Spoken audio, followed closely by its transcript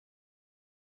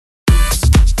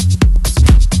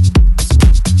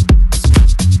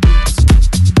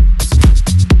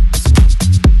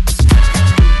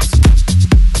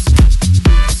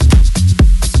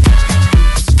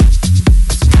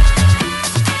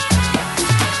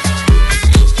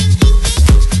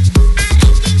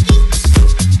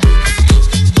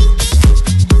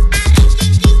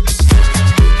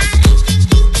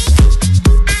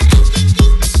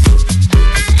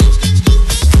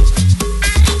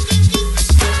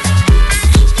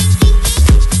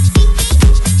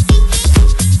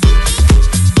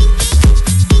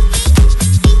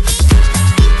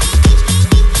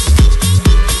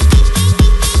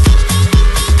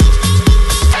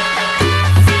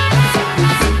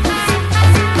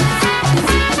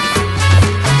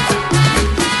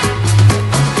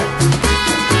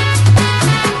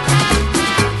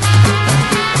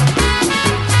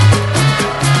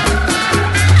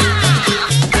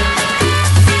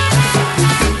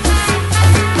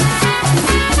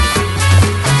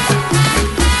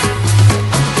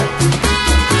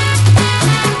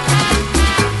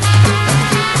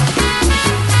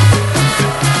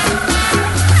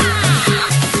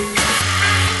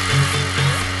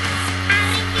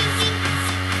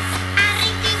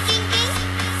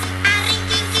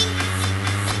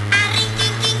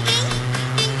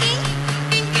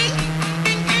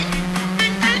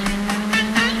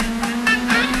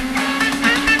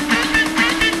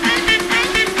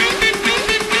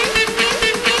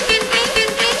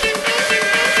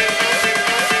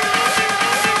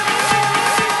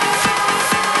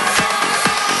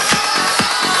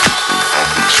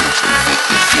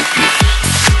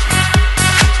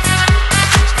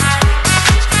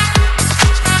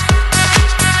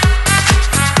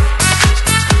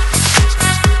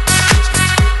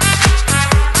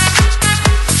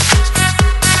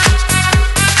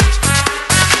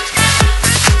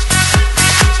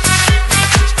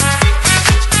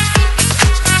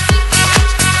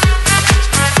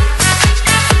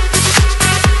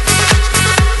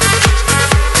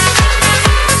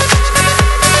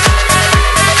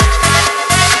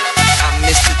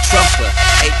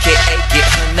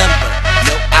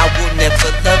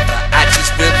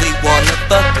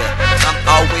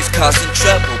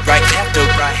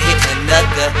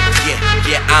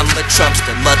a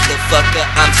Trumpster, motherfucker,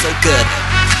 I'm so good.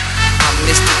 I'm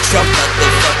Mr. Trump,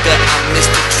 motherfucker, I'm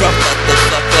Mr. Trump,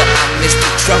 motherfucker, I'm Mr.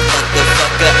 Trump,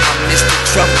 motherfucker, I'm Mr.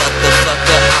 Trump,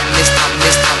 motherfucker,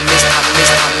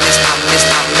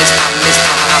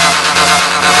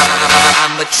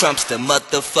 I'm a Trumpster,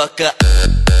 motherfucker.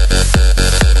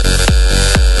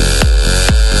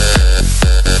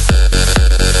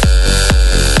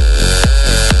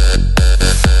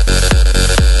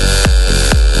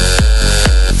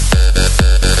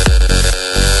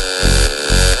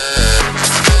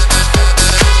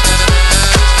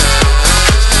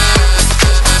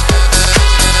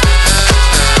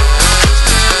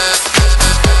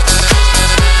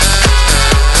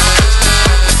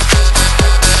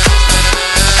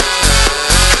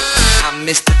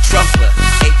 Mr. Trumper,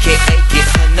 aka get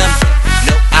her number.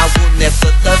 No, I will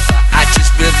never love her, I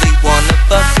just really wanna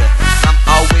fuck her. I'm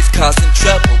always causing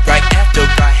trouble right after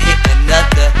I hit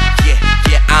another.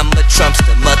 Yeah, I'm a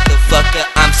Trumpster, motherfucker,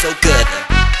 I'm so good.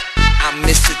 I'm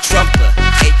Mr. Trumper,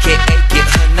 aka get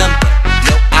her number.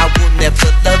 No, I will never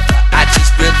love her, I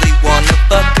just really wanna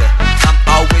fuck her. I'm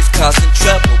always causing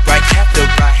trouble right after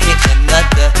I hit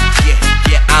another.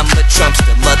 Yeah, I'm a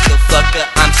Trumpster, motherfucker,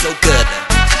 I'm so good.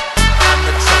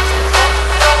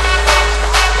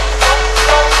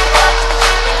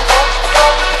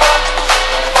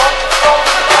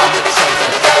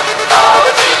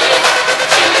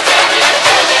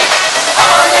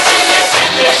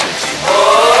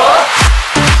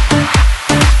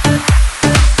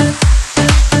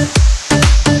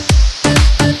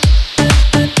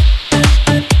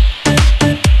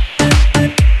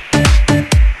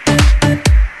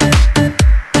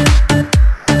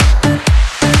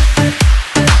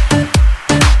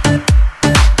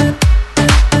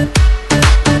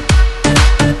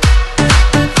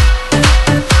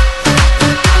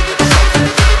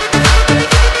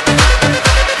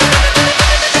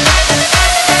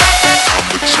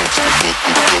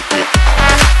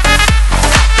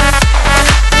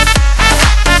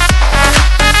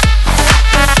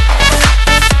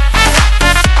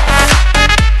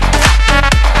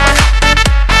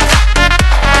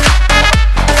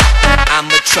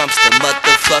 Trumpster,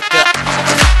 motherfucker.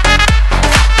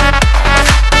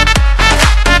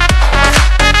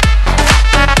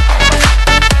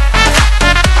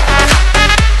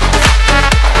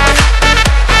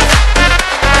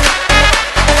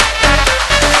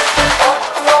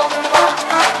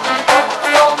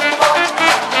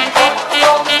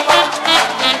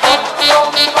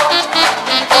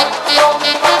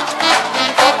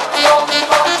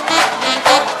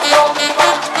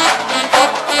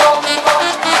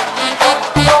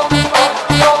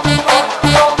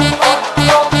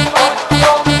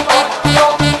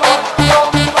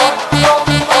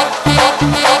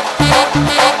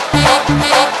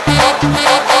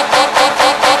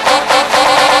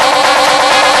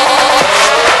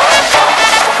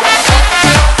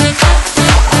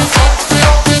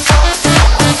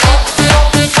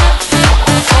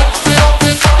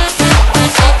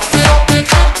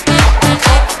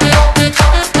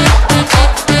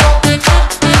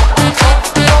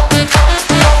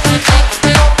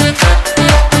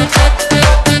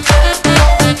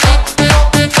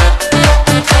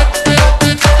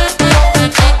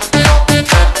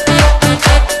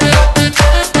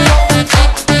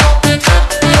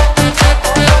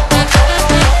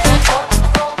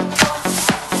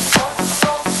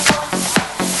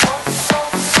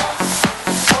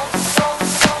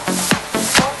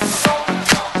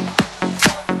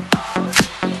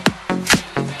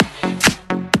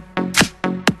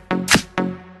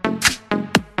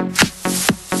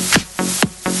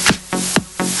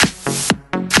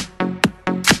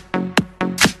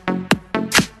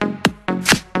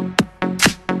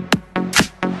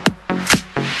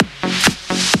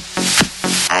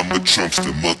 I'm a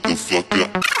Trumpster,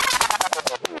 motherfucker.